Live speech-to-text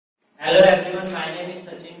Hello everyone, my name is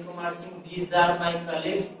Sachin Kumar Singh. These are my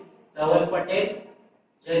colleagues Dhaval Patel,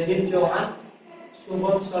 Jaideep Chauhan,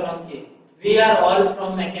 Shubham Solanki. We are all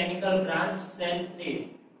from mechanical branch CMP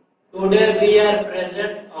 3. Today we are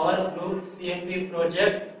present our group CMP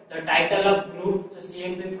project. The title of group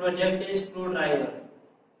CMP project is Screwdriver.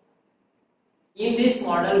 In this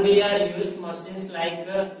model we are used machines like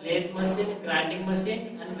lathe machine, grinding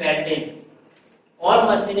machine and welding. All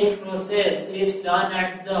machining process is done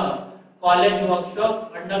at the college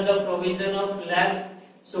workshop under the provision of lab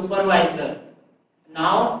supervisor.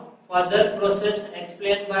 Now further process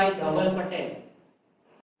explained by Dhaval Patel.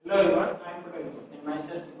 Hello everyone, I am Patel and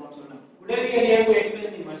myself from Sunan. Today we are here to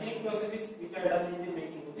explain the machining processes which are done in the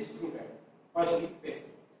making of the screwdriver. Firstly,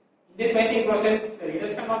 facing. In the facing process, the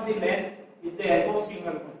reduction of the length with the help of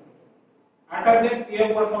single point. After that, we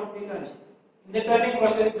have performed the turning. In the turning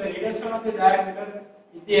process, the reduction of the diameter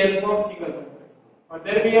with the help of single point.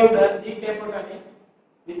 Further, we have done the taper turning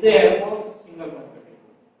with the help of single point.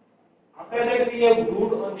 After that, we have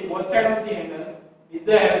glued on the both sides of the handle with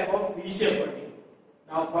the help of V-shape cutting.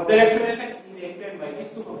 Now, further explanation is explained by the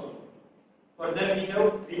Shubham. Further, we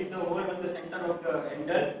have drilled the hole on the center of the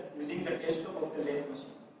handle using the tail stroke of the lathe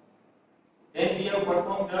machine. Then we have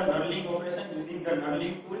performed the knurling operation using the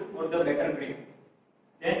knurling tool for the better grip.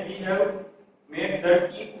 Then we have made the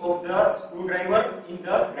tip of the screwdriver in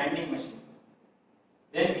the grinding machine.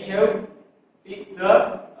 Then we have fixed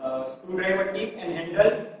the screwdriver tip and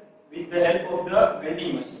handle with the help of the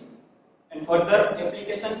welding machine. And further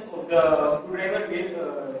applications of the screwdriver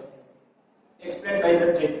will explained by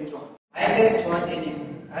the Jaideep Chauhan. Myself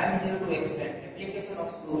Chauhan, I am here to explain application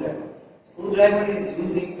of screwdriver. Screwdriver is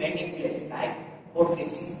used in many places like for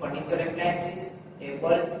fixing furniture appliances,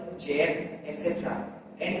 table, chair, etc.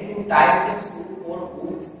 and to tighten the screw or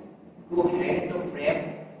hooks to hang the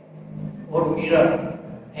frame or mirror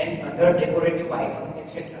and other decorative items,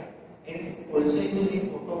 etc. And it is also used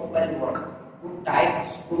in automobile work to tighten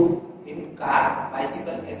screw in car,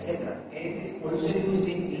 bicycle, etc. And it is also used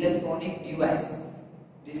in electronic device.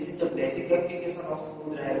 This is the basic application of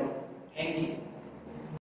screwdriver. Thank you.